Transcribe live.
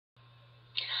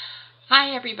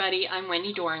Hi everybody, I'm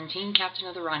Wendy Doran, team captain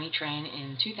of the Ronny Train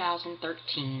in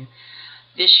 2013.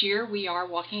 This year we are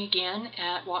walking again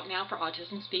at Walk Now for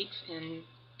Autism Speaks in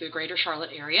the greater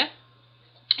Charlotte area.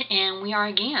 And we are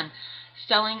again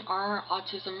selling our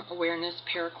autism awareness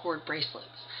paracord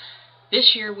bracelets.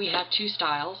 This year we have two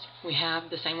styles. We have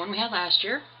the same one we had last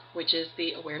year, which is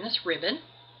the awareness ribbon.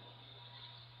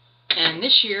 And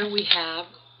this year we have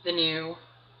the new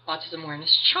autism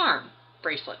awareness charm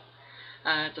bracelet.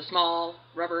 It's a small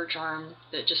rubber charm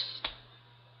that just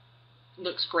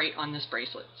looks great on this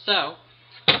bracelet. So,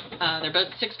 they're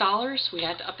both $6. We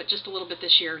had to up it just a little bit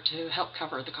this year to help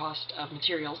cover the cost of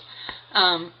materials.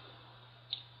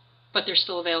 But they're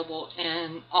still available,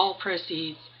 and all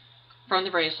proceeds from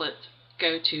the bracelets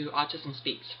go to Autism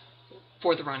Speaks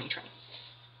for the Ronny Train.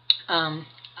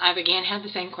 I've again had the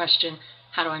same question,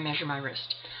 how do I measure my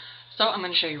wrist? So I'm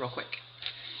going to show you real quick.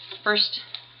 First,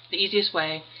 the easiest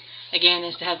way, again,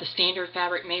 is to have the standard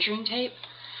fabric measuring tape,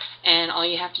 and all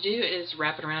you have to do is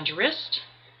wrap it around your wrist,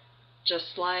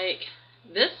 just like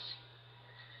this,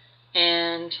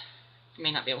 and you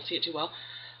may not be able to see it too well,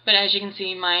 but as you can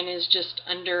see, mine is just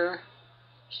under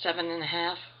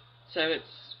 7.5, so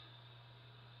it's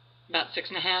about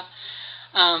 6.5,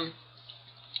 and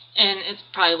it's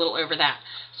probably a little over that.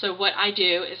 So what I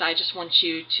do is I just want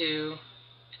you to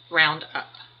round up.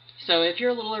 So if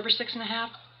you're a little over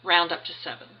 6.5, round up to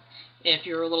 7. If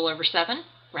you're a little over 7,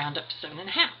 round up to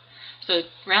 7.5. So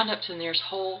round up to the nearest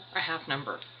whole or half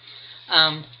number.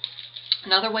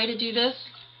 Another way to do this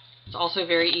is also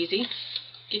very easy.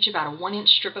 Get you about a 1-inch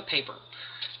strip of paper.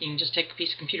 You can just take a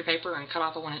piece of computer paper and cut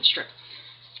off a 1-inch strip.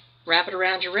 Wrap it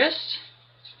around your wrist,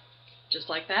 just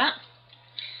like that,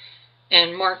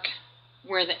 and mark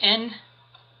where the end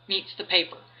meets the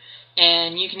paper.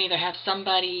 And you can either have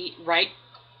somebody write,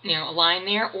 a line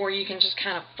there, or you can just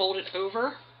kind of fold it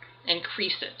over and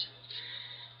crease it.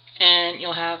 And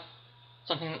you'll have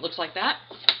something that looks like that.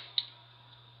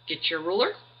 Get your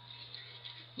ruler,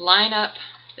 line up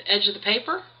the edge of the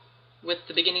paper with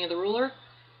the beginning of the ruler,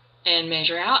 and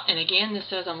measure out. And again, this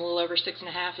says I'm a little over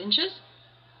 6.5 inches,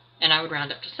 and I would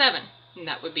round up to 7, and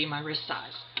that would be my wrist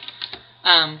size.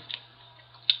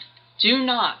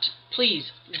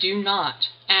 Please do not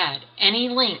add any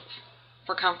length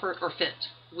for comfort or fit.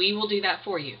 We will do that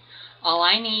for you. All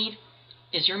I need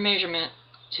is your measurement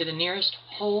to the nearest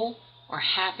whole or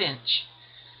half inch.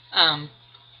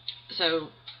 So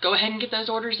go ahead and get those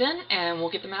orders in, and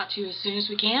we'll get them out to you as soon as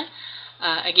we can.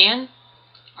 Again,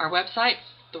 our website,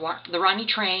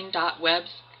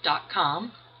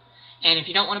 theronnytrain.webs.com. And if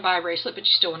you don't want to buy a bracelet but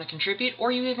you still want to contribute,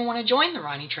 or you even want to join the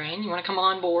Ronny Train, you want to come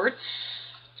on board,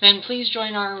 then please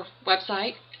join our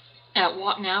website at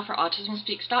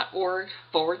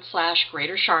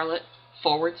walknowforautismspeaks.org/Greater Charlotte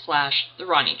 /the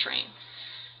Ronny Train.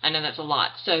 I know that's a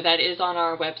lot. So that is on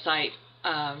our website,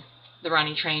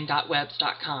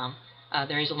 theronnytrain.webs.com.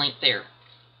 There is a link there,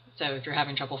 so if you're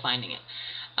having trouble finding it.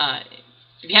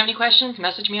 If you have any questions,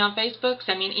 message me on Facebook,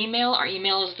 send me an email. Our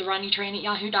email is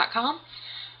theronnytrain@yahoo.com.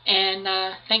 And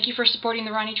thank you for supporting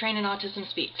the Ronny Train and Autism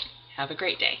Speaks. Have a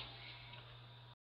great day.